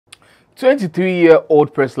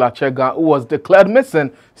23-year-old Priscilla Chega, who was declared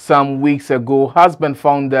missing some weeks ago, has been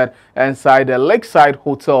found dead inside a lakeside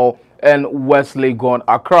hotel in West Legon,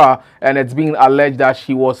 Accra, and it's been alleged that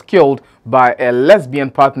she was killed by a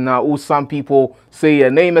lesbian partner who some people say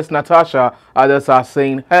her name is Natasha, others are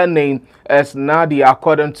saying her name is Nadia.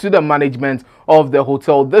 According to the management of the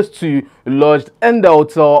hotel, these two lodged in the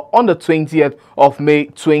hotel on the 20th of May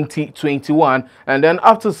 2021, and then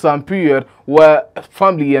after some period where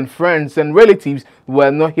family and friends and relatives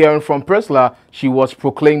were not hearing from Priscilla, she was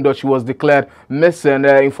proclaimed or she was declared missing.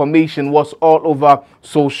 Information was all over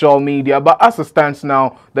social media, but as it stands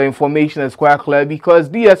now, the information is quite clear because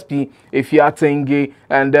DSP Ifeatenge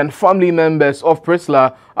and then family members of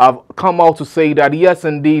Priscilla have come out to say that yes,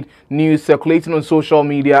 indeed, news circulating on social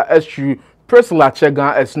media is true. Priscilla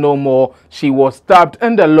Chega is no more. She was stabbed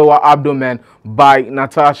in the lower abdomen by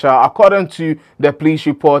Natasha, according to the police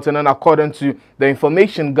report and then according to the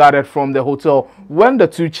information gathered from the hotel. When the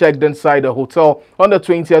two checked inside the hotel on the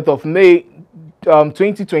 20th of May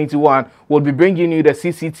 2021, we'll be bringing you the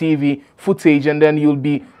CCTV footage, and then we'll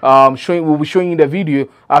be showing you the video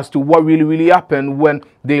as to what really happened when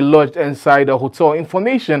they lodged inside the hotel.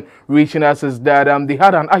 Information reaching us is that they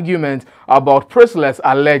had an argument about Priscilla's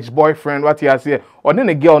alleged boyfriend. What he has here, or then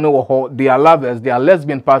the girl know they are lovers, they are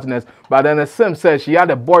lesbian partners, but then the same says she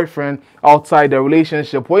had a boyfriend outside the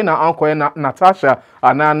relationship. When her uncle Natasha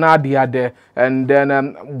and Nadia there, and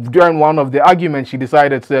then during one of the arguments, she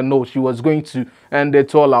decided to say no, she was going to end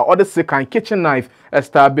it all out. Or the second kitchen knife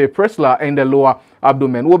stabbed Priscilla in the lower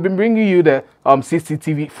abdomen. We'll be bringing you the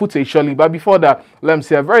CCTV footage shortly, but before that, let me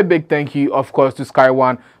say a very big thank you, of course, to Sky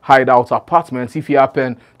One Hideout Apartments. If you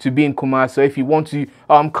happen to be in Kumasi, or if you want to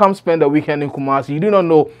come spend the weekend in Kumasi, you do not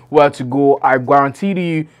know where to go, I guarantee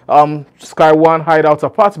you Sky One Hideout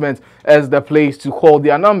Apartments is the place to call.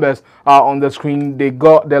 Their numbers are on the screen. They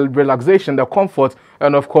got the relaxation, the comfort,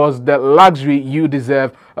 and of course the luxury you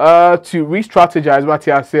deserve. To re-strategize what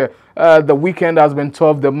you say, the weekend has been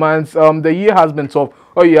tough, the months, the year has been tough.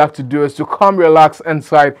 All you have to do is to come relax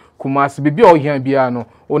inside Kumasi. Bibi all here biano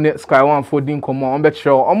on Sky One for din come on bet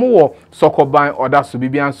show omo soccer buying or that's so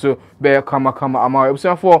bibi so be kama ama.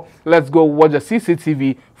 For let's go watch the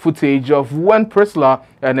CCTV footage of when Priscilla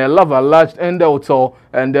and her lover lodged in the hotel,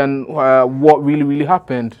 and then what really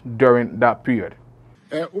happened during that period.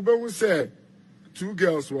 Ube say two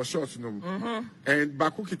girls were shot, and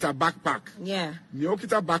Baku kita backpack. Yeah. Nio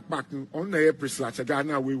kita backpack on the Priscilla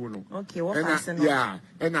Chega we will. Okay, what person? Yeah,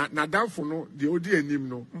 and na down for no the OD enim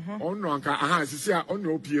no. On no anka sisia on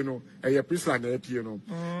no piano, Priscilla na piano.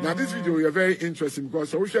 Now this video is very interesting because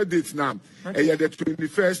social dates now. The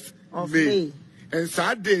 21st of May. And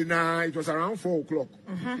Saturday now it was around 4 o'clock.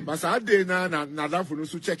 But Saturday now Nadafo no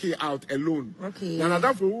check it out alone. Okay. Now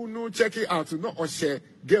Nadafo no check it out no or share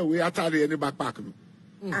get away after the any backpack.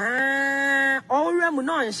 All room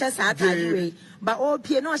no and share Saturday, but all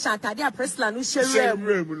piano Saturday Priscilla no share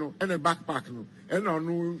room no and a backpack no and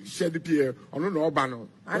no share the pier on no bano.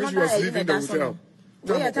 When she was leaving the hotel.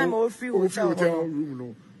 We time all free hotel room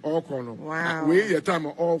no all corner. Wow. We time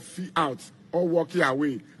all free out. Or walking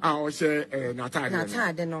away, I say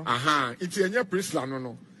Natasha no. Aha, it's a Priscilla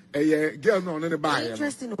no. A girl no on the buy.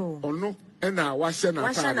 Interesting no. No, and now wash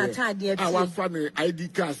Natasha. I want funny ID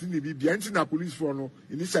cards in the Bianchina police for no.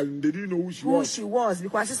 Initially, they didn't know who she was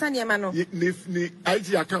because it's a man. Ni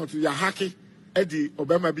ID account, you're hacking Eddie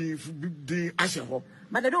Obama being Asher.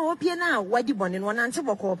 But I don't hope you now. Why do you want in one answer?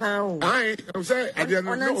 I say, I didn't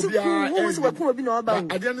know. I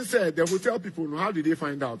didn't say the hotel people know. How did they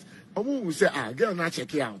find out? Omu say, girl, not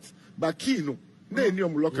check it out. But Kino, they knew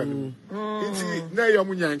local. It's na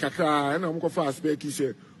yomunya and Kakra, and I'm going fast. Becky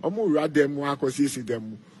said, Omu rad them, Wako see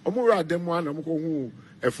them. Omu rad them one, I'm going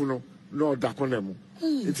to Efuno, no Daconemo.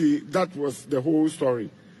 That was the whole story.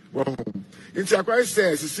 It's a quite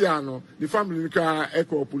says, Siciano, the family car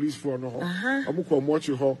echo police for no. Omuko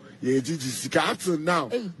Mochi Ho, ye Gigi, now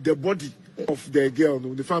the body of the girl,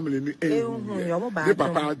 the family, the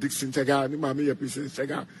papa Dixon Chega, the mammy, Princess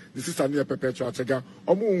Chega, the sister near Perpetual Chega,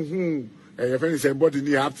 Omu, a friend is embodied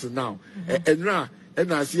near up to now.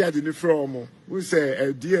 And I see I didn't from we say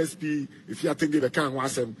a DSP, if you are thinking the can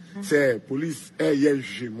was say police,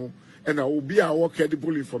 and I will be a work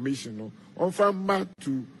credible information on from back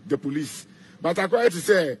to the police. But I quite to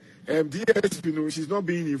say, DSP, no, she's not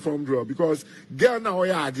being informed well because girl now I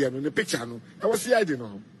had in the picture. No, I was here, I didn't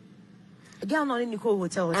know. Girl not in the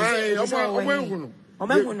hotel.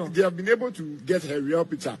 They have been able to get her real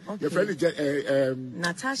picture. Okay. Your friend is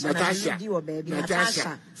Natasha.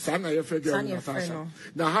 Sana, your friend Natasha.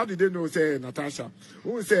 Now, how did they know say Natasha?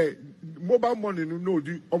 Who say mobile money no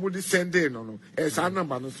do almost send in no? Sana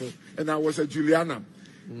number no so. and I was a Juliana.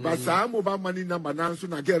 But some mobile money number now, so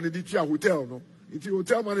I get the hotel. No, it's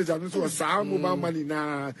hotel manager, and so some mobile money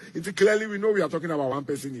now. It's clearly we know we are talking about one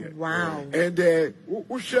person here. Wow. And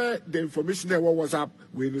who share the information that what was up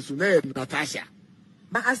with Natasha.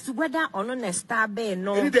 But as to whether or not a star bear,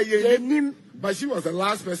 no, but she was the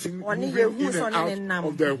last person moving in and out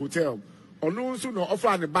of the hotel. Or no, so no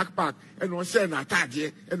offer the backpack and on share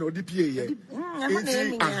Natalia and on DPA.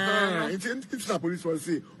 It's not police will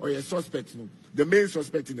say or a suspect, no, the main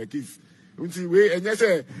suspect in the case. And you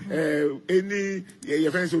say any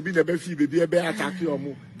your friends will be the baby, a bear attack your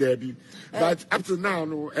mo, there be. But up to now,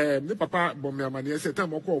 no, the papa Bomberman, said,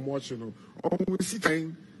 time or call watch, no, or we see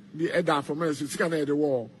time. The Edda from us, you can the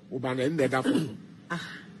war, Uban and Edda from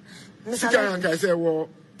I say, war,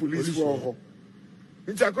 police war.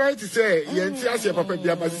 It's a great to say, Yentia, Papa,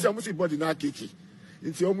 but some body not kitchen.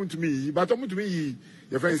 It's almost to me, but almost to me,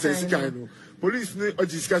 your friend says, police or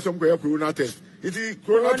discuss some corona test. It is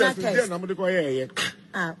corona test, and I'm going to go here.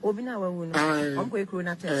 Obina, I'm going to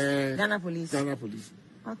corona test. Ghana police.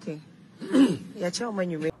 Okay.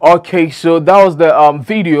 Okay, so that was the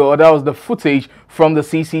video, or that was the footage from the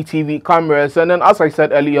CCTV cameras. And then, as I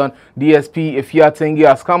said earlier on, DSP chɛating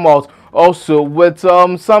has come out also with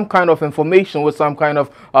some kind of information, with some kind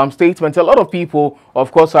of statement. A lot of people,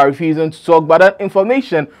 of course, are refusing to talk, but that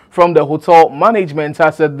information from the hotel management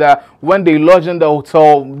has said that when they lodged in the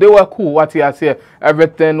hotel, they were cool. What he has here,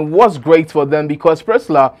 everything was great for them because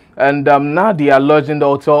Priscilla and Nadia lodged in the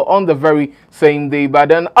hotel on the very same day. But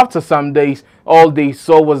then after some days, all they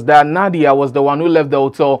saw was that Nadia was the one who left the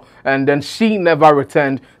hotel, and then she never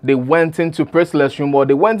returned. They went into Priscilla's room, or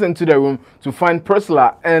they went into the room to find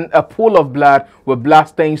Priscilla in a pool of blood with blood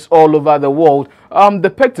stains all over the wall,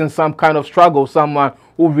 depicting some kind of struggle, someone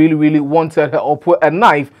who really wanted her, or put a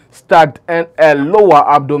knife stabbed in a lower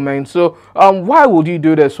abdomen. So why would you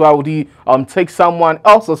do this? Why would you take someone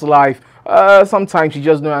else's life? Sometimes you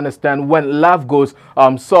just don't understand when love goes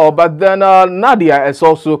but then Nadia is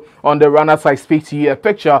also on the run as I speak to you. A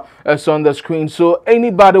picture is on the screen, so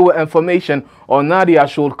anybody with information on Nadia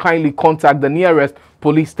should kindly contact the nearest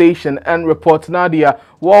police station and report Nadia.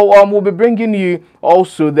 Well, we'll be bringing you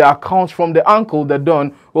also the accounts from the uncle, the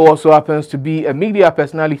Don, who also happens to be a media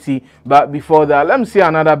personality. But before that, let me say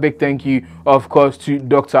another big thank you, of course, to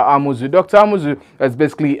Dr. Amuzu. Dr. Amuzu is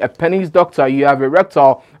basically a pennies doctor. You have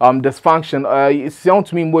erectile dysfunction.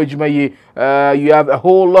 You have a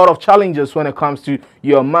whole lot of challenges when it comes to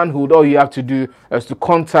your manhood. All you have to do is to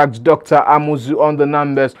contact Dr. Amuzu on the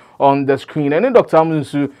numbers on the screen. And then Dr.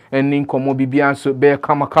 Amuzu and Ninkomo Bibianso Bear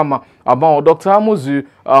Kama about Dr. Amuzu.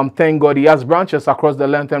 Thank God he has branches across the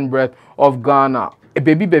length and breadth of Ghana. A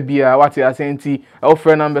baby, what I say, our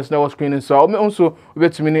friend numbers now screening. So I also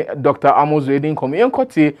wait to me, Dr. Amuzu Edin come in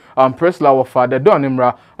Kote Priscilla or Father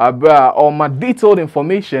Donimra or my detailed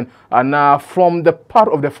information and from the part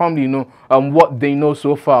of the family, you know, what they know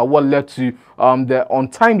so far, what led to the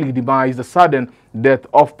untimely demise, the sudden death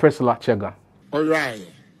of Priscilla Chega. All right.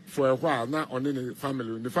 For a while now, on the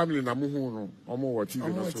family na muhu no, omo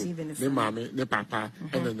TV so, ne mama, ne papa,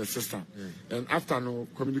 and then the sister. And after no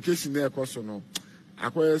communication there, also no, I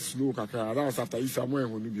slow kakra. That was after Isa mo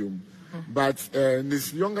ehonu biom. But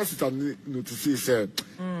this younger sister no to see say,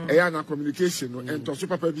 na communication no, and to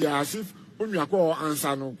super papa bia as if only akọ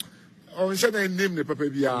answer no, on share na name ne papa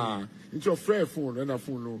bia, into your friend phone and a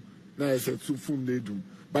phone no, na say two phone they do.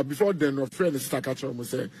 But before then, no friend sister catch me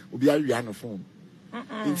say, obi awi na phone.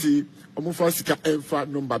 Inti omo fa sika enfa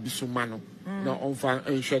number bi so ma no na onfa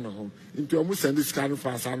enhwe no ho inti omo send sika no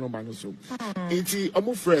fa sa number no so inti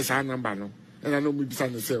omo fresh sa number no and I know me bisa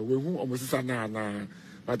no say we hu omo sisa na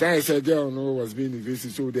but I said girl no was being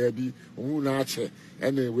invasive so there be omo na che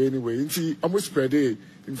anyway inti omo spread it,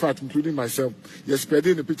 in fact including myself, you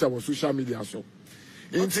spreading the picture on social media so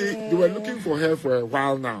inti they were looking for her for a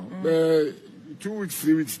while now 2 weeks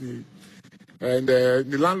 3 weeks and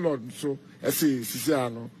the landlord so I say,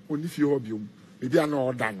 Sisiano, only few hobium, maybe I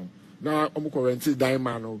know done. Now, I'm currently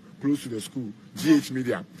diamond close to the school, GH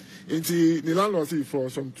Media. Into the landlord say for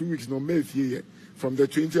some 2 weeks, no May here, from the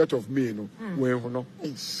 20th of May, no, when no.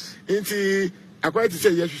 Into I quite to say,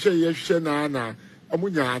 yes, na,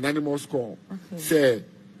 Amunya, an animal score. Say,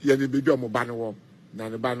 Yanni baby on Mobano,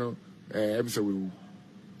 Nanabano, Emsa.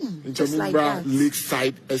 Into Mumbra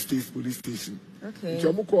Lakeside Estate Police Station. Okay.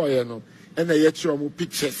 Into Mukoyano, and I yet show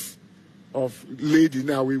pictures of lady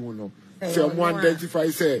now we will know. So omo identify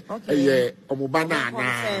say omo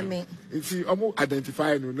banana. If you omo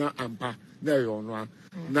identify no na ampa na yo no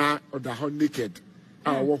na oda ho naked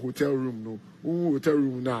our hotel room no hotel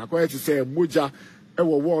room na quite to say moja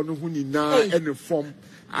wall no na any form.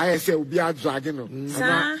 I say will be a dragon.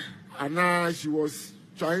 And she was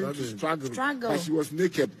trying to struggle, but she was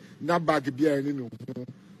naked. Na bag be any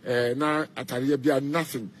na ataria be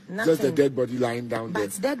nothing. Just the dead body lying down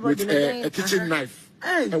there with a kitchen knife.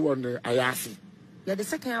 I want ayasi. Yeah, the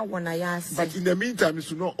second one ayasi. But in the meantime,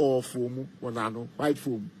 it's not all foam, one white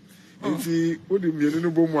foam. You see, what do you mean?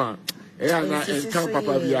 No boom.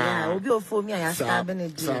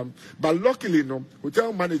 But luckily, no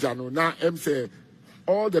hotel manager no now say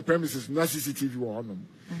all the premises na CCTV on them.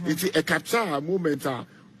 It's a capture a moment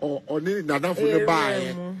or nada for the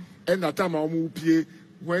buy and that time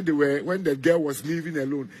when the girl was living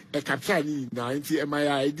alone. A capture now my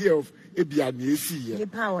idea of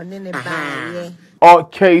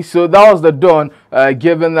Okay, so that was the Don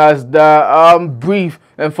giving us the brief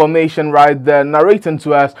information right there, narrating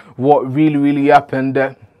to us what really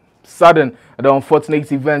happened. Sudden, the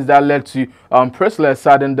unfortunate events that led to Priscilla's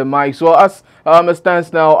sudden demise. So as it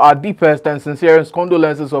stands now, our deepest and sincerest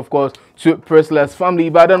condolences, of course, to Priscilla's family.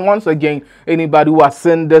 But then once again, anybody who has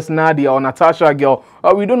seen this Nadia or Natasha girl,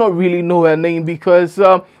 we do not really know her name because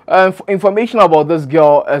information about this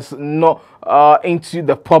girl is not into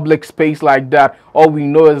the public space like that. All we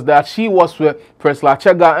know is that she was with Priscilla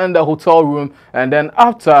Chega in the hotel room, and then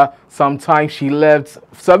after some time she left.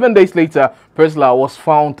 7 days later, Priscilla was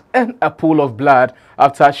found in a pool of blood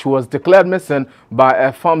after she was declared missing by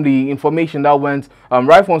her family. Information that went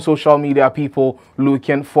right on social media, people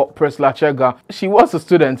looking for Priscilla Chega. She was a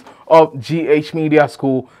student of GH Media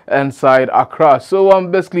School inside Accra. So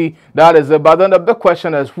basically that is it. But then the big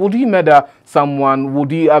question is, would you murder someone?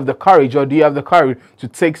 Would you have the courage, or do you have the courage to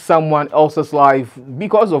take someone else's life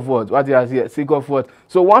because of what? What is it? Sake of what?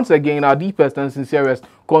 So once again, our deepest and sincerest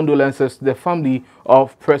condolences to the family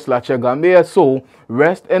of Priscilla Chega. May her soul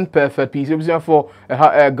rest in perfect peace. If you're for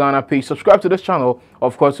a Ghana page, subscribe to this channel,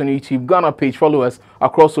 of course, on YouTube, Ghana page, follow us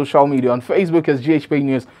across social media. On Facebook is GHP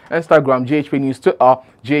News, Instagram GHP News, Twitter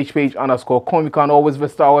GHPage_com. You can always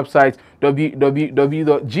visit our website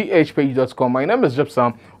www.ghpage.com. My name is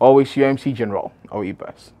Gypsum, always your MC General. All you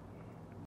best.